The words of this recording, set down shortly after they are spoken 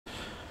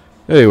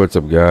Hey, what's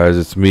up, guys?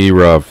 It's me,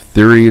 Rav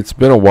Theory. It's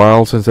been a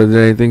while since I did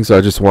anything, so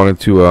I just wanted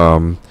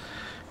to,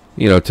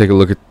 take a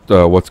look at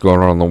what's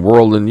going on in the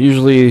world. And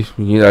usually,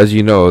 as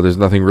you know, there's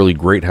nothing really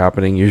great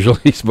happening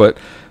usually. But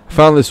I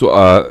found this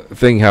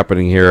thing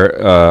happening here: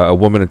 a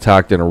woman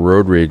attacked in a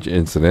road rage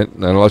incident.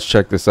 And let's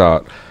check this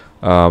out.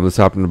 This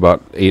happened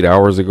about 8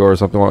 hours ago or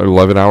something,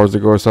 11 hours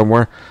ago or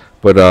somewhere.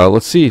 But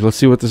let's see what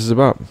this is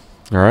about.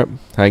 All right,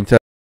 hang tight.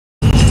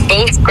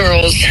 Both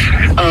girls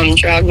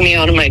dragged me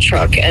out of my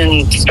truck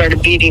and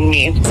started beating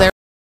me. They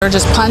were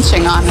just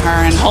punching on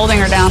her and holding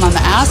her down on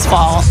the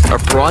asphalt.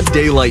 A broad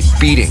daylight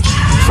beating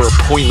for a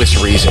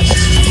pointless reason.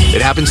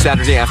 It happened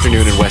Saturday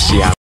afternoon in West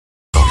Seattle.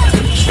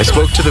 I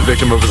spoke to the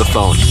victim over the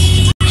phone.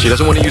 She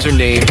doesn't want to use her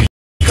name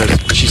because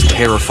she's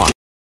terrified.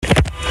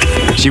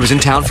 She was in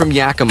town from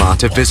Yakima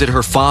to visit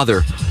her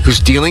father, who's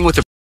dealing with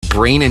a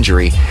brain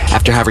injury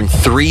after having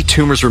 3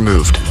 tumors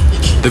removed.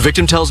 The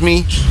victim tells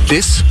me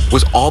this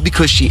was all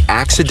because she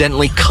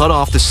accidentally cut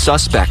off the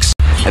suspects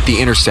at the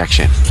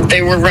intersection.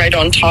 They were right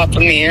on top of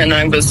me, and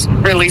I was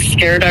really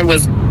scared I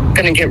was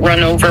going to get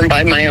run over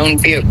by my own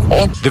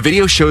vehicle. The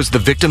video shows the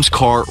victim's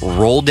car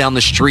roll down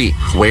the street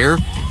where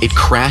it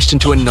crashed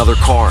into another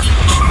car.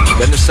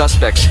 Then the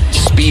suspects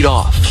speed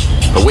off,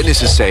 but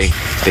witnesses say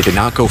they did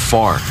not go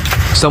far.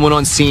 Someone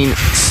on scene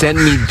sent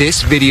me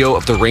this video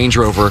of the Range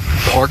Rover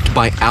parked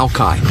by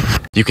Alki.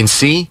 You can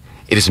see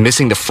it is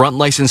missing the front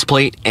license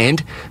plate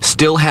and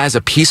still has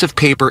a piece of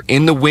paper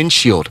in the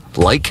windshield,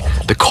 like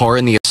the car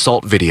in the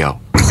assault video.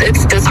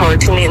 It's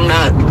disheartening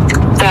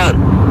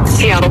that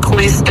Seattle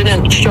police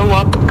didn't show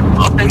up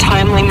in a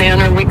timely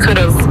manner. We could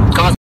have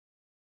got.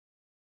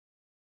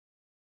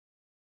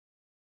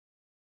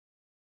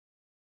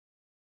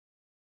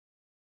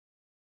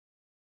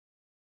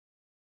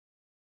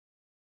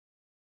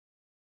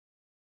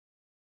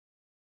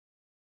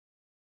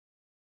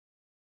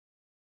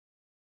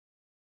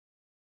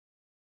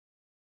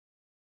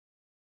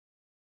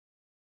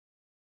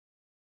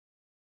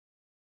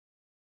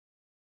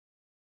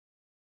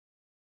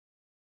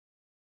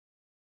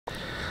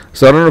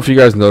 So I don't know if you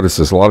guys notice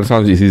this. A lot of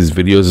times you see these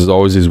videos, there's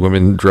always these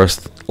women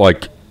dressed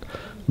like,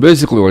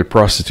 basically like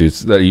prostitutes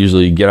that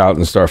usually get out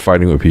and start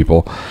fighting with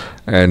people.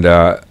 And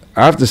I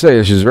have to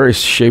say, she's a very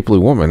shapely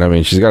woman. I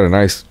mean, she's got a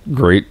nice,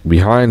 great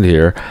behind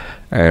here.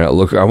 And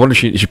look, I wonder,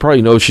 she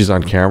probably knows she's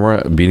on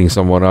camera beating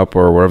someone up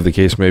or whatever the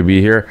case may be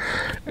here.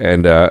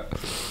 And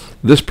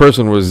this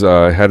person was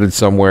headed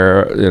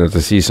somewhere,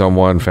 to see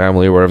someone,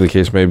 family, or whatever the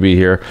case may be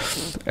here.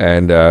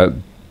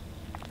 And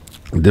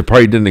they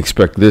probably didn't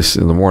expect this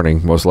in the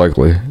morning, most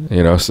likely,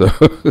 so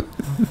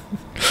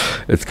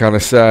it's kind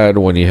of sad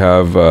when you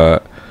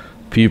have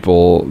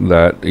people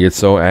that get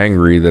so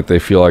angry that they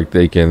feel like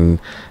they can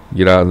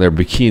get out in their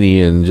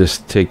bikini and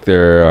just take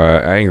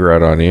their anger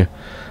out on you.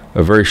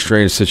 A very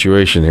strange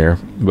situation here,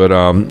 but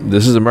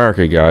this is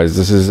America, guys.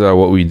 This is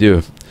what we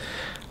do.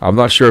 I'm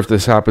not sure if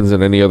this happens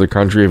in any other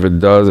country. If it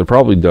does, it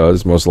probably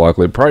does, most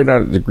likely. Probably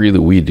not at the degree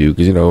that we do,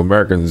 because,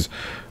 Americans,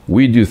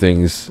 we do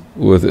things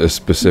with a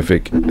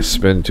specific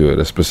spin to it,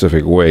 a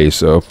specific way.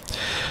 So,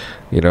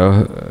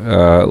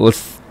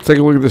 let's take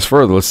a look at this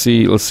further. Let's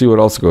see what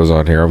else goes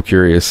on here. I'm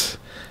curious,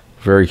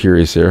 very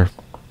curious here.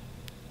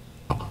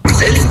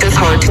 It's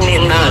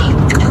disheartening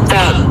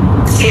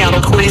that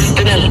Seattle police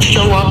didn't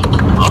show up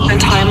in a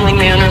timely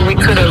manner. We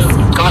could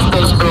have got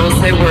those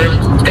girls. They were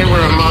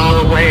a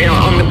mile away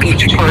on the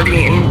beach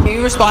partying.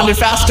 You responded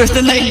faster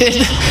than they did,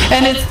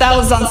 and that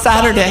was on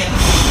Saturday.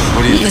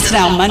 It's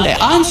now Monday.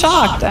 I'm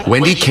shocked.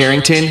 Wendy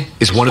Carrington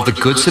is one of the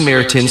Good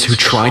Samaritans who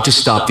tried to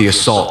stop the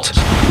assault.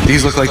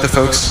 These look like the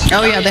folks?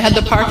 Oh yeah, they had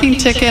the parking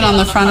ticket on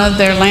the front of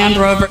their Land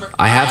Rover.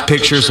 I have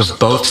pictures of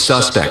both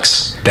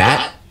suspects.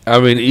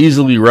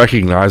 Easily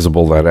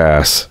recognizable, that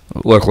ass.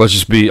 Look, let's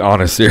just be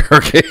honest here,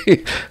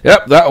 okay?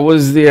 Yep, that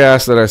was the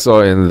ass that I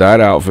saw in that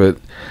outfit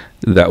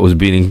that was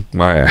beating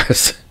my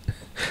ass.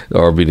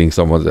 Or beating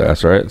someone's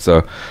ass, right?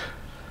 So,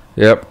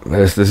 yep,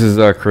 this is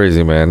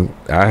crazy, man.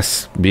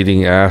 Ass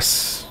beating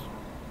ass.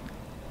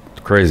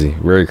 Crazy,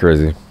 very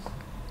crazy.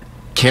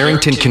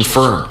 Carrington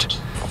confirmed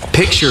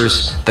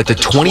pictures that the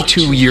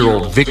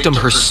 22-year-old victim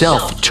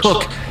herself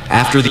took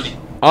after the...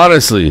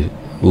 Honestly,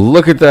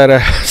 look at that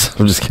ass.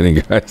 I'm just kidding,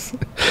 guys.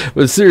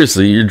 But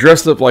seriously, you're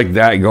dressed up like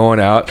that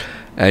going out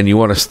and you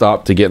want to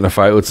stop to get in a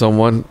fight with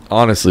someone?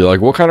 Honestly, like,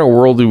 what kind of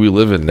world do we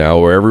live in now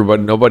where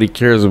nobody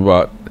cares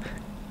about,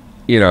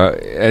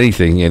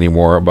 anything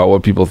anymore, about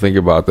what people think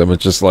about them?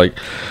 It's just like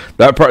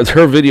that part.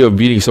 Her video of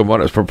beating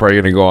someone is probably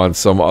going to go on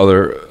some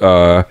other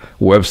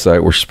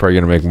website where she's probably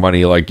going to make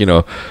money, like,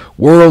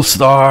 World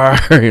Star,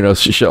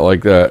 shit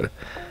like that.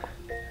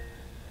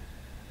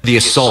 The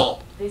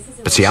assault.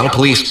 But Seattle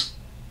police...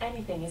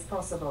 Anything is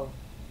possible.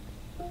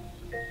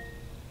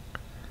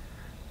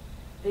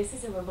 This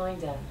is a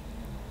reminder.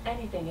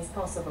 Anything is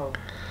possible.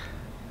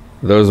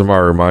 Those are my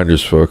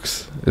reminders,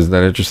 folks. Isn't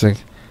that interesting?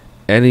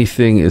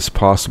 Anything is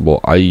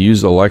possible. I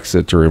use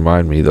Alexa to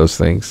remind me those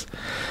things.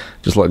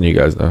 Just letting you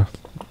guys know.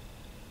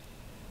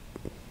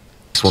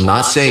 Will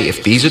not say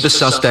if these are the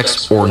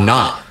suspects or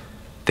not.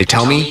 They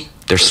tell me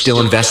they're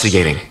still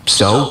investigating.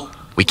 So,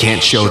 We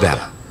can't show them.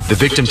 The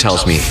victim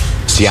tells me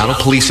Seattle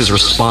Police's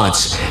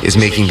response is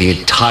making the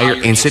entire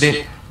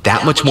incident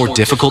that much more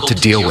difficult to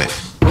deal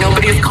with.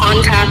 Nobody's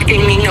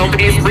contacting me,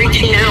 nobody's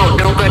reaching out,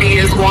 nobody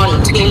is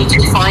wanting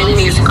to find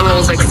these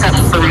girls except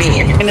for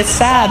me. And it's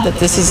sad that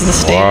this is the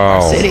state of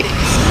our city.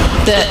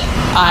 That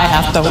I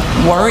have to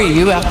worry,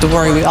 you have to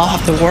worry, we all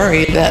have to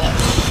worry that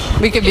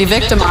we could be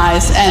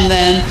victimized, and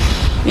then,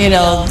 you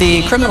know,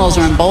 the criminals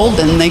are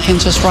emboldened. They can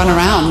just run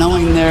around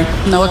knowing there's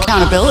no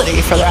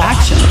accountability for their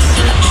actions.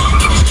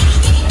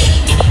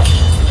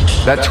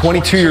 That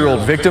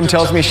 22-year-old victim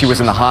tells me she was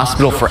in the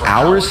hospital for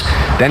hours,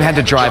 then had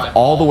to drive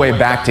all the way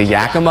back to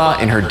Yakima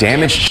in her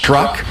damaged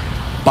truck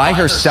by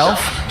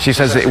herself. She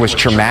says that it was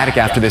traumatic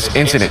after this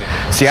incident.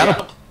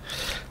 Seattle.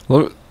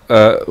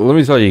 Let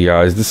me tell you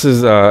guys, this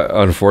is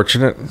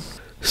unfortunate.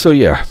 So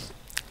yeah,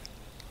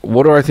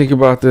 what do I think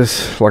about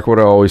this? Like what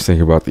I always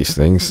think about these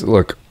things.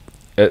 Look,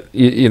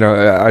 you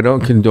know, I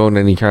don't condone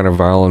any kind of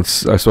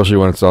violence, especially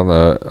when it's on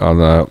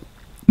the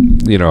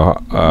you know,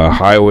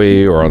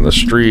 highway or on the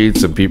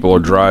streets and people are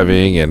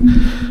driving, and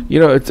you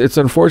know, it's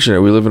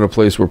unfortunate. We live in a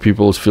place where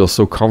people feel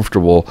so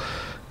comfortable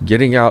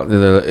getting out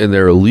in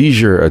their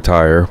leisure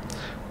attire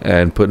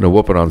and putting a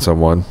whooping on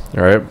someone.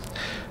 All right,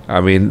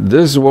 I mean,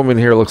 this woman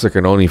here looks like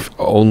an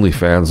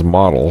OnlyFans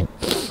model.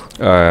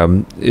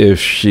 If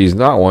she's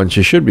not one,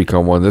 she should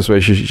become one. This way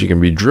she can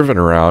be driven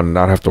around and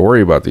not have to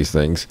worry about these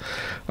things.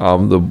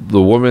 The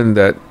woman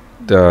that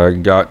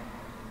got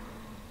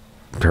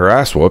her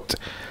ass whooped,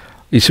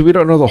 you see, we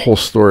don't know the whole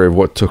story of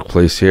what took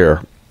place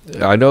here.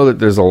 I know that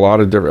there's a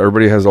lot of different,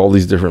 everybody has all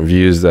these different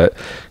views that,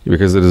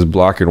 because it is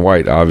black and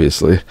white,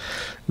 obviously,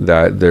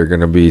 that there is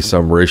going to be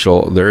some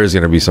racial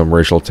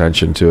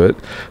tension to it.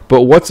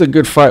 But what's a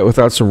good fight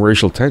without some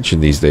racial tension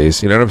these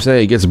days? You know what I'm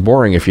saying? It gets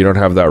boring if you don't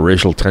have that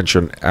racial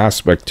tension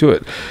aspect to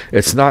it.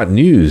 It's not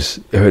news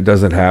if it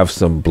doesn't have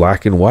some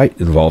black and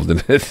white involved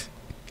in it.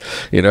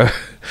 You know,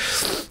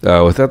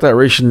 without that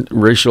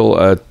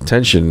racial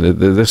tension,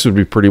 this would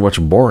be pretty much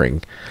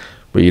boring.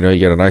 But, you know, you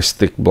get a nice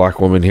thick black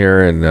woman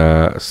here and,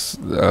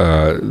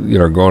 you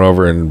know, going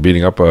over and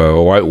beating up a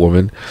white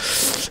woman.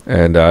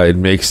 And it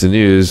makes the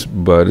news.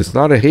 But it's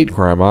not a hate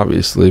crime,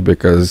 obviously,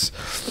 because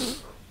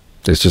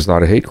it's just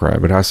not a hate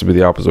crime. It has to be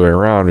the opposite way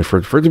around. For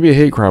it to be a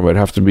hate crime, it'd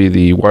have to be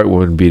the white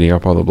woman beating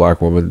up on the black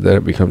woman. Then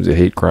it becomes a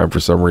hate crime for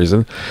some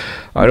reason.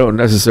 I don't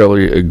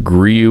necessarily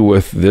agree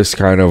with this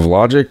kind of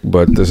logic,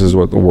 but this is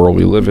what the world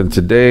we live in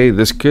today.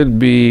 This could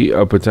be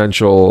a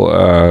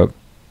potential...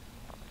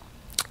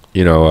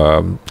 you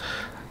know,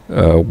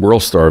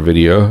 World Star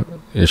video.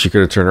 And she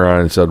could have turned around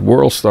and said,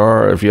 World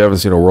Star. If you haven't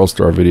seen a World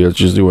Star video, it's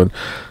just doing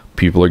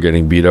people are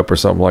getting beat up or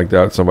something like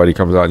that. Somebody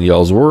comes out and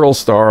yells, World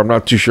Star. I'm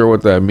not too sure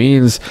what that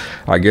means.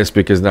 I guess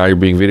because now you're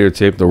being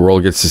videotaped, the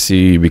world gets to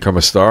see you become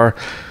a star.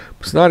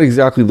 It's not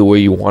exactly the way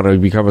you want to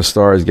become a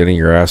star, is getting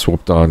your ass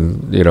whooped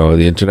on, you know,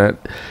 the internet.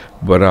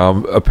 But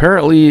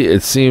apparently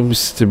it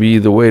seems to be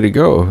the way to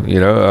go.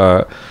 You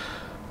know,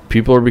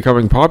 people are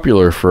becoming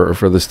popular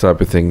for this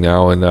type of thing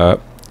now.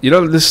 And, you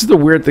know, this is the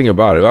weird thing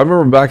about it. I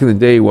remember back in the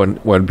day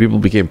when people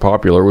became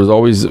popular, it was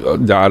always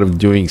out of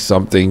doing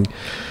something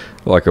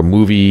like a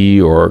movie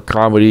or a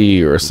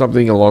comedy or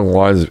something along the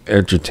lines of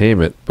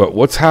entertainment. But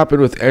what's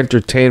happened with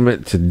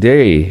entertainment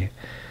today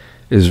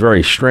is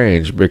very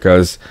strange,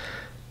 because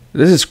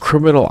this is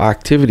criminal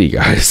activity,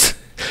 guys.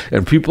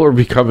 And people are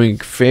becoming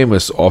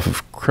famous off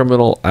of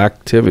criminal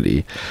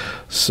activity.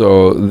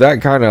 So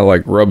that kind of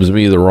like rubs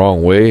me the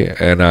wrong way,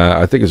 and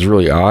I think it's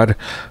really odd.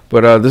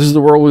 But this is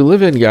the world we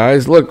live in,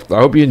 guys. Look, I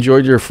hope you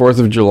enjoyed your 4th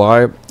of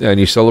July and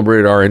you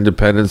celebrated our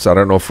independence. I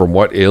don't know from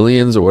what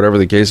aliens or whatever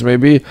the case may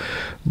be.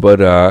 But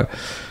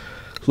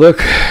look,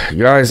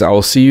 guys, I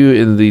will see you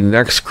in the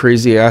next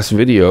crazy ass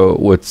video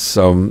with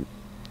some,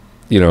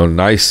 you know,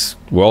 nice,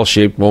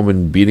 well-shaped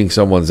woman beating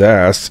someone's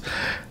ass.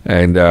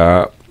 And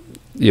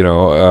you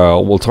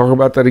know, we'll talk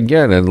about that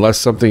again unless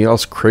something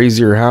else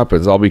crazier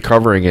happens. I'll be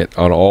covering it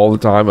on all the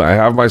time. I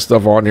have my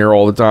stuff on here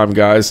all the time,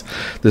 guys.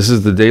 This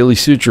is the Daily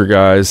Suture,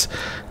 guys,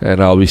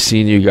 and I'll be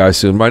seeing you guys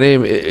soon. My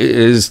name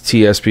is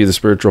TSP, the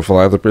Spiritual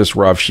Philanthropist,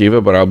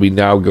 Ravshiva, but I'll be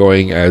now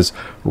going as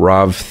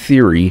Rav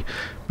Theory,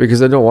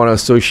 because I don't want to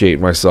associate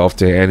myself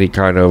to any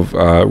kind of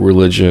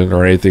religion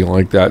or anything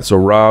like that. So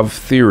Rav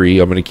Theory,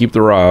 I'm going to keep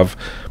the Rav,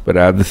 but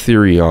add the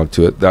theory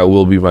onto it. That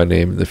will be my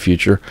name in the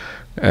future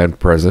and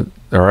present.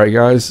 All right,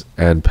 guys,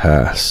 and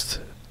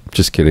past.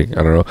 Just kidding.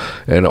 I don't know.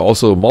 And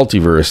also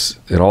multiverse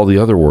and all the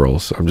other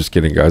worlds. I'm just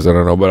kidding, guys. I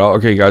don't know. But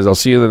okay, guys, I'll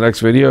see you in the next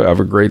video. Have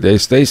a great day.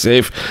 Stay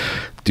safe.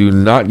 Do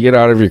not get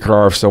out of your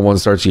car if someone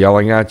starts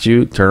yelling at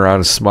you. Turn around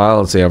and smile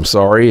and say, I'm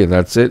sorry, and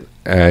that's it.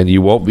 And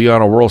you won't be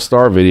on a World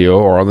Star video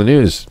or on the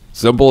news.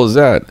 Simple as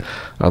that.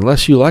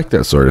 Unless you like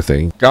that sort of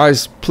thing.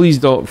 Guys, please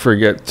don't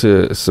forget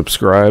to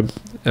subscribe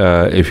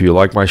if you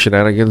like my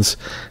shenanigans,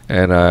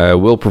 and I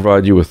will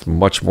provide you with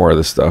much more of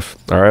this stuff.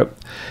 All right,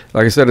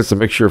 like I said, it's a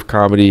mixture of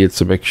comedy, it's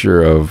a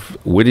mixture of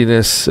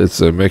wittiness, it's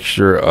a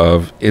mixture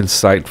of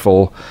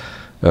insightful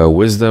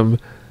wisdom,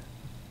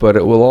 but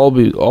it will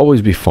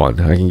always be fun.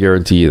 I can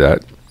guarantee you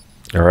that.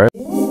 All right.